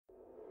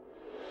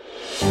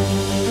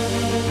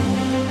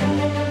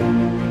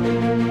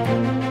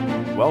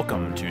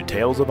Welcome to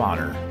Tales of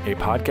Honor, a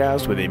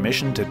podcast with a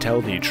mission to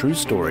tell the true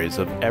stories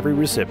of every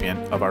recipient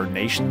of our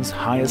nation's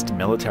highest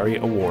military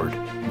award,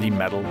 the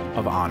Medal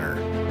of Honor.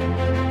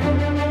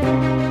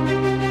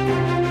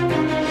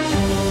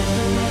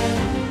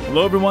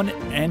 Hello everyone,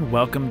 and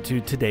welcome to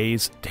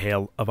today's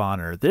Tale of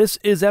Honor. This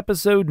is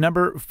episode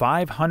number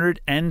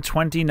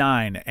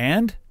 529,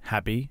 and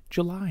happy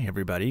July,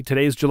 everybody.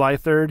 Today's July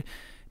 3rd.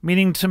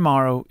 Meaning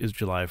tomorrow is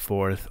July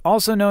 4th,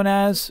 also known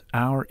as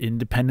our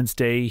Independence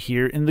Day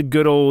here in the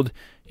good old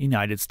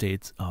United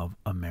States of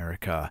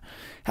America.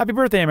 Happy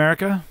birthday,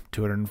 America.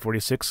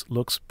 246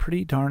 looks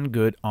pretty darn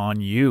good on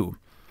you.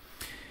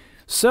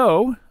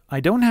 So,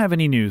 I don't have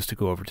any news to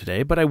go over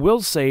today, but I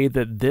will say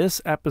that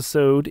this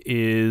episode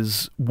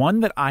is one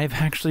that I've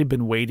actually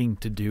been waiting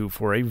to do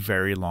for a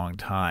very long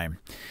time.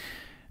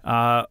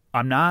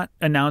 I'm not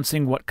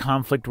announcing what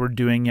conflict we're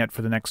doing yet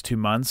for the next 2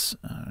 months.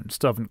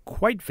 Still haven't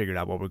quite figured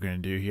out what we're going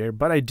to do here,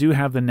 but I do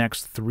have the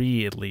next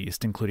 3 at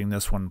least, including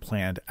this one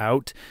planned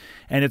out.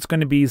 And it's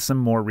going to be some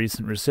more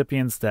recent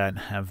recipients that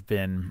have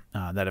been,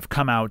 that have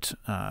come out,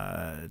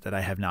 that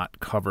I have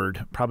not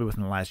covered probably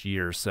within the last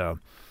year or so.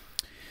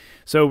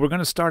 So we're going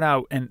to start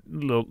out, and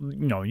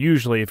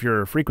usually if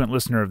you're a frequent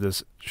listener of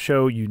this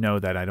show, you know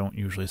that I don't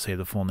usually say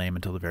the full name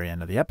until the very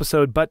end of the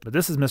episode, but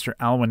this is Mr.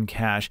 Alwyn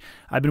Cashe.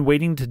 I've been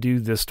waiting to do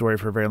this story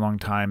for a very long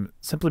time,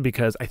 simply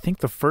because I think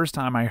the first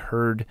time I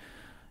heard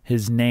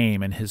his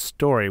name and his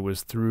story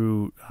was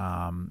through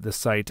the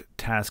site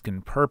Task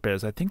and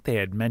Purpose. I think they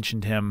had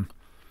mentioned him.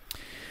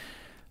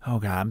 Oh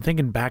God, I'm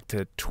thinking back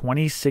to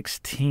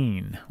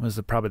 2016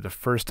 was probably the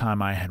first time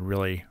I had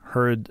really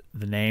heard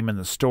the name and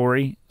the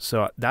story.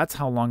 So that's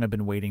how long I've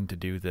been waiting to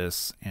do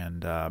this.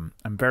 And I'm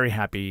very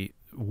happy,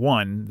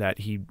 one, that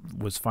he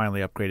was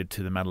finally upgraded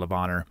to the Medal of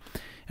Honor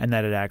and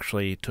that it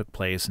actually took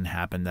place and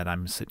happened, that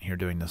I'm sitting here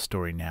doing this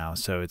story now.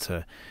 So it's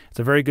a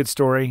very good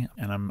story,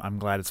 and I'm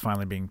glad it's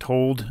finally being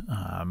told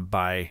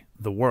by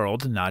the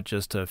world, not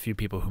just a few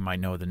people who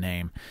might know the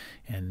name.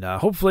 And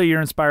hopefully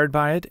you're inspired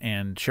by it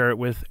and share it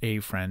with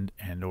a friend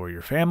and or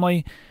your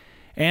family.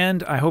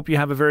 And I hope you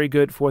have a very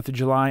good 4th of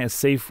July, a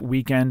safe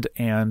weekend,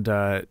 and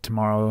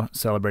tomorrow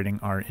celebrating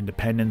our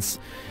independence.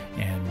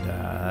 And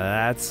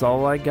that's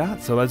all I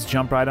got. So let's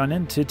jump right on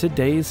into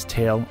today's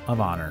Tale of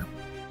Honor.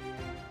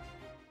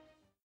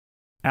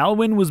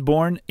 Alwyn was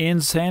born in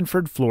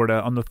Sanford,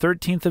 Florida on the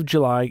 13th of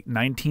July,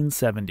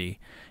 1970,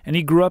 and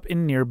he grew up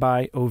in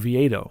nearby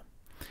Oviedo.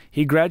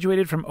 He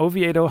graduated from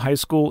Oviedo High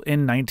School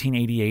in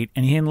 1988,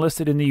 and he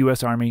enlisted in the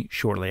U.S. Army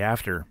shortly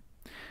after.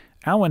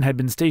 Alwyn had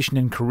been stationed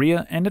in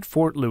Korea and at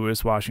Fort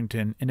Lewis,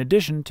 Washington, in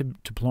addition to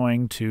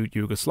deploying to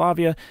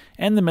Yugoslavia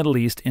and the Middle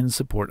East in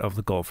support of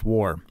the Gulf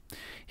War.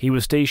 He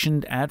was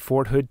stationed at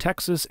Fort Hood,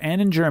 Texas,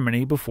 and in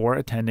Germany before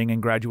attending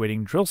and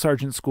graduating drill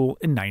sergeant school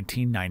in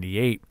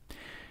 1998.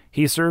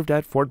 He served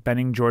at Fort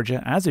Benning,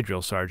 Georgia as a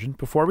drill sergeant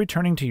before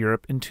returning to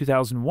Europe in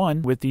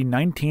 2001 with the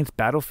 19th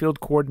Battlefield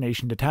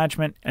Coordination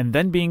Detachment and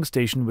then being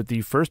stationed with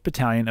the 1st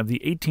Battalion of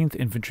the 18th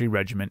Infantry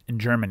Regiment in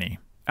Germany.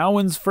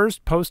 Alwyn's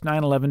first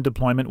post-9/11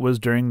 deployment was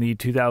during the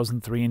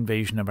 2003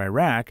 invasion of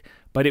Iraq,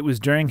 but it was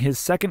during his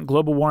second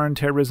global war on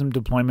terrorism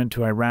deployment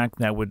to Iraq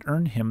that would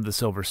earn him the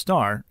Silver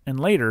Star and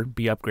later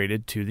be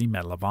upgraded to the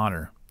Medal of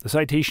Honor. The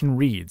citation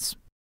reads,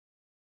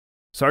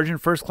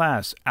 Sergeant First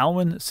Class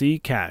Alwyn C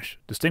Cashe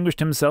distinguished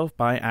himself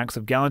by acts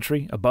of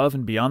gallantry above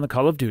and beyond the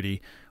call of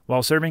duty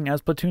while serving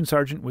as platoon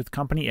sergeant with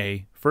Company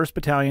A, 1st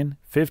Battalion,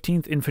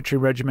 15th Infantry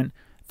Regiment,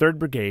 3rd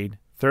Brigade,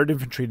 3rd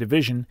Infantry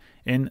Division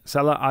in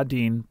Salah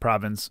ad-Din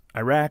Province,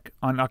 Iraq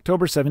on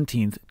October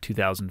 17,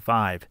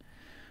 2005.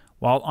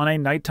 While on a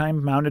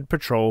nighttime mounted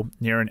patrol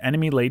near an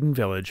enemy-laden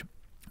village,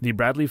 the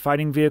Bradley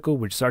fighting vehicle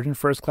which Sergeant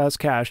First Class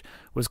Cashe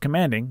was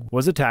commanding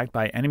was attacked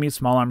by enemy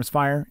small arms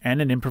fire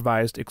and an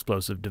improvised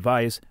explosive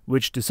device,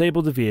 which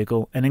disabled the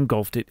vehicle and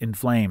engulfed it in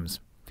flames.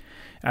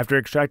 After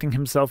extracting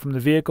himself from the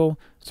vehicle,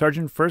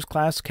 Sergeant First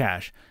Class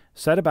Cashe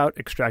set about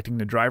extracting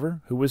the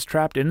driver, who was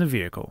trapped in the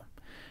vehicle.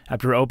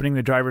 After opening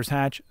the driver's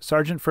hatch,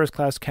 Sergeant First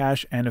Class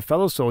Cashe and a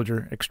fellow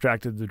soldier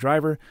extracted the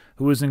driver,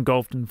 who was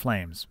engulfed in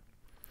flames.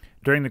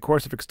 During the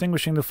course of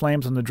extinguishing the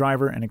flames on the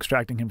driver and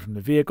extracting him from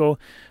the vehicle,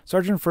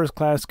 Sergeant First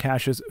Class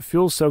Cashe's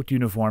fuel-soaked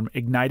uniform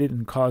ignited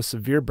and caused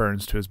severe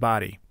burns to his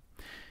body.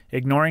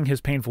 Ignoring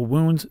his painful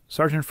wounds,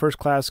 Sergeant First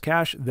Class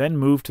Cashe then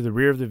moved to the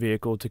rear of the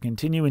vehicle to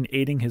continue in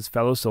aiding his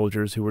fellow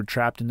soldiers who were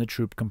trapped in the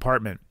troop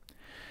compartment.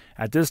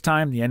 At this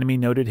time, the enemy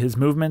noted his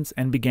movements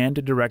and began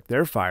to direct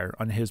their fire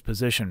on his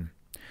position.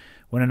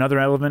 When another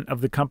element of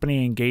the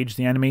company engaged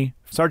the enemy,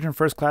 Sergeant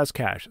First Class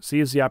Cashe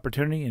seized the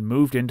opportunity and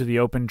moved into the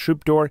open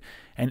troop door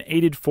and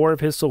aided 4 of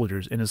his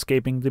soldiers in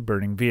escaping the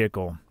burning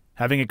vehicle.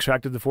 Having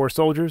extracted the 4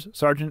 soldiers,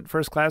 Sergeant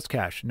First Class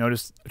Cashe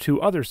noticed 2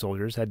 other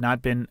soldiers had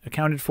not been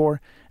accounted for,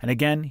 and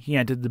again he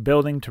entered the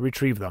building to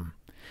retrieve them.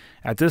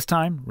 At this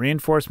time,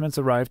 reinforcements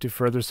arrived to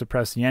further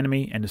suppress the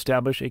enemy and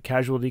establish a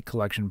casualty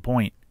collection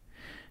point.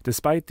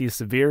 Despite the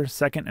severe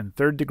second and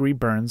third degree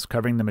burns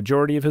covering the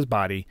majority of his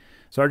body,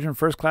 Sergeant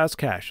First Class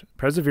Cashe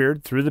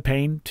persevered through the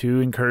pain to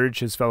encourage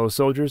his fellow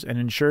soldiers and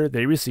ensure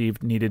they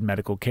received needed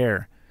medical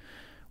care.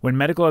 When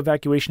medical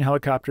evacuation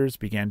helicopters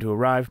began to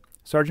arrive,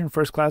 Sergeant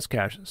First Class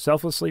Cashe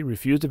selflessly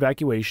refused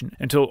evacuation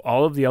until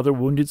all of the other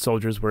wounded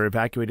soldiers were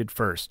evacuated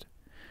first.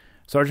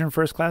 Sergeant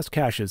First Class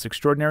Cashe's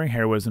extraordinary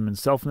heroism and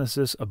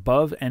selflessness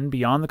above and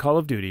beyond the call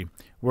of duty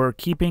were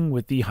keeping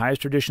with the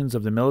highest traditions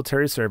of the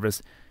military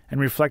service and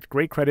reflect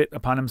great credit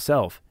upon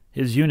himself,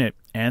 his unit,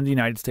 and the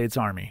United States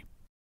Army.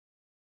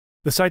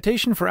 The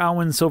citation for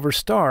Alwyn's Silver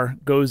Star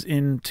goes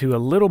into a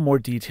little more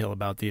detail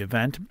about the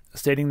event,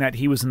 stating that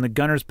he was in the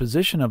gunner's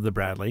position of the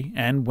Bradley,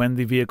 and when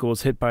the vehicle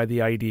was hit by the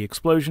IED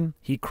explosion,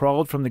 he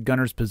crawled from the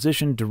gunner's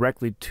position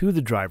directly to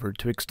the driver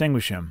to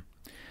extinguish him.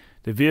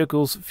 The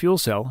vehicle's fuel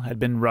cell had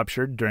been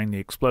ruptured during the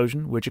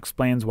explosion, which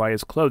explains why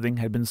his clothing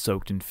had been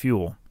soaked in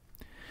fuel.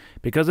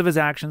 Because of his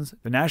actions,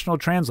 the national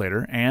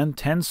translator and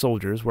 10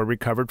 soldiers were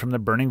recovered from the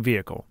burning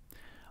vehicle.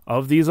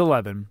 Of these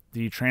 11,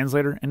 the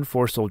translator and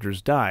 4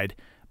 soldiers died,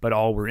 but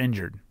all were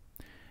injured.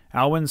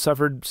 Alwyn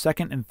suffered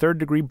second and third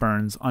degree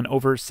burns on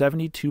over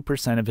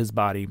 72% of his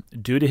body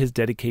due to his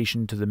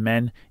dedication to the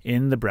men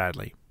in the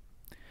Bradley.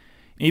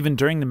 Even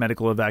during the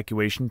medical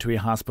evacuation to a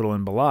hospital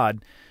in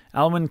Balad,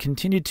 Alwyn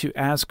continued to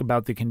ask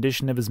about the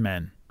condition of his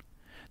men.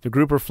 The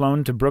group were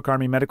flown to Brooke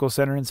Army Medical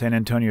Center in San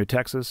Antonio,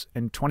 Texas,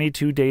 and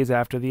 22 days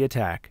after the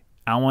attack,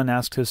 Alwyn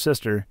asked his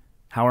sister,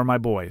 "How are my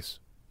boys?"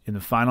 in the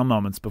final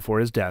moments before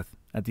his death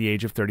at the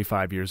age of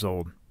 35 years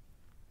old.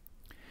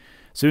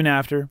 Soon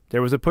after,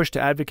 there was a push to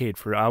advocate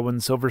for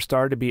Alwyn's Silver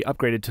Star to be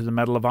upgraded to the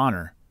Medal of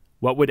Honor,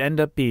 what would end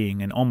up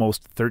being an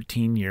almost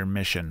 13-year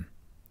mission.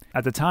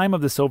 At the time of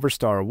the Silver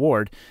Star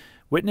award,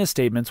 witness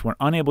statements were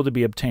unable to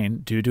be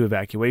obtained due to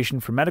evacuation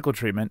for medical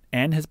treatment,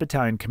 and his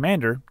battalion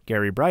commander,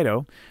 Gary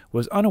Brido,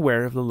 was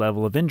unaware of the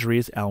level of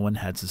injuries Alwyn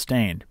had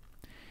sustained.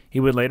 He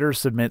would later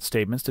submit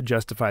statements to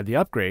justify the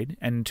upgrade,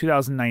 and in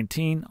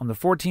 2019, on the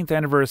 14th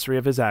anniversary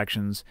of his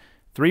actions,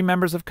 3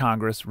 members of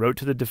Congress wrote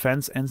to the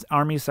Defense and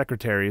Army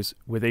Secretaries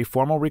with a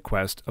formal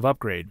request of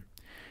upgrade.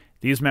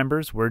 These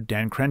members were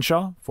Dan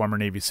Crenshaw, former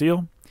Navy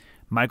SEAL,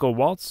 Michael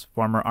Waltz,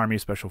 former Army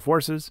Special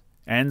Forces,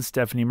 and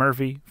Stephanie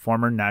Murphy,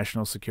 former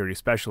National Security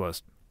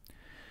Specialist.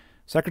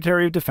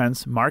 Secretary of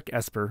Defense Mark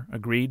Esper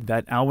agreed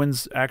that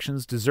Alwyn's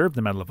actions deserved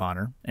the Medal of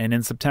Honor, and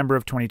in September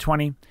of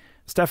 2020,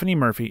 Stephanie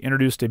Murphy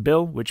introduced a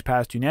bill which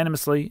passed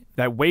unanimously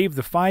that waived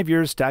the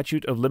 5-year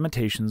statute of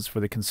limitations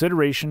for the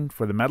consideration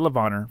for the Medal of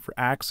Honor for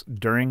acts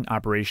during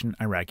Operation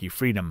Iraqi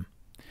Freedom.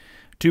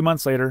 2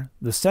 months later,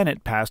 the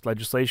Senate passed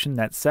legislation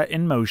that set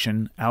in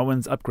motion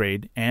Alwyn's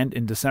upgrade, and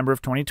in December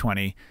of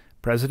 2020,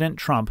 President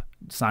Trump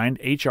signed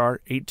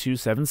H.R.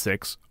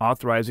 8276,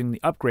 authorizing the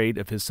upgrade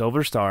of his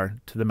Silver Star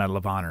to the Medal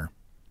of Honor.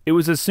 It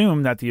was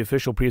assumed that the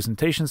official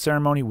presentation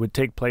ceremony would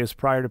take place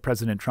prior to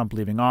President Trump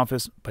leaving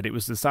office, but it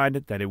was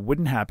decided that it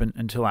wouldn't happen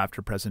until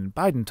after President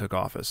Biden took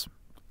office.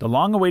 The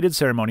long-awaited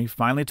ceremony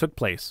finally took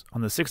place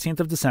on the 16th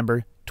of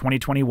December,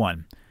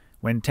 2021,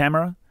 when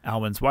Tamara,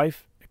 Alwyn's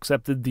wife,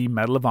 accepted the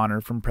Medal of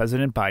Honor from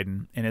President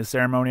Biden in a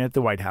ceremony at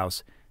the White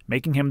House,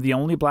 making him the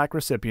only black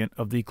recipient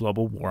of the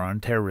global war on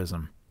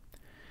terrorism.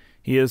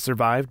 He is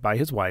survived by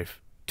his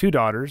wife, 2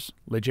 daughters,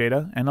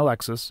 Lejada and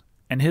Alexis,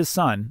 and his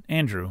son,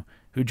 Andrew,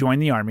 who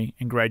joined the Army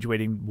and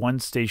graduating 1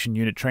 station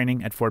unit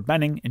training at Fort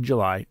Benning in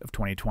July of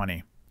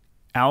 2020.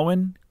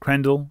 Alwyn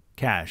Crendell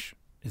Cashe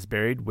is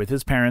buried with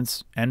his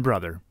parents and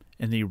brother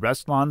in the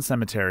Rest Lawn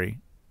Cemetery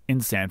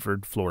in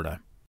Sanford, Florida.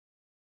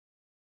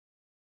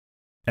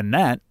 And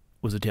that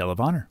was a Tale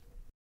of Honor.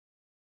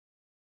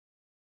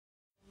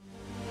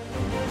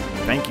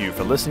 Thank you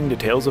for listening to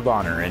Tales of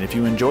Honor, and if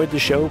you enjoyed the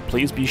show,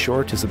 please be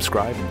sure to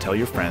subscribe and tell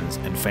your friends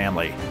and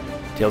family.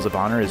 Tales of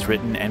Honor is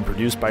written and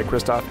produced by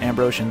Christoph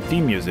Ambrosch, and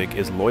theme music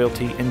is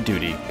Loyalty and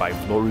Duty by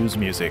Floruz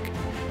Music.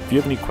 If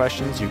you have any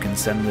questions, you can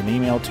send an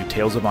email to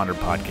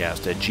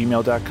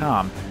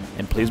talesofhonorpodcast@gmail.com,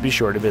 and please be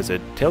sure to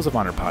visit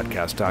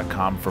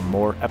talesofhonorpodcast.com for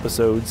more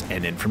episodes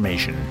and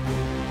information.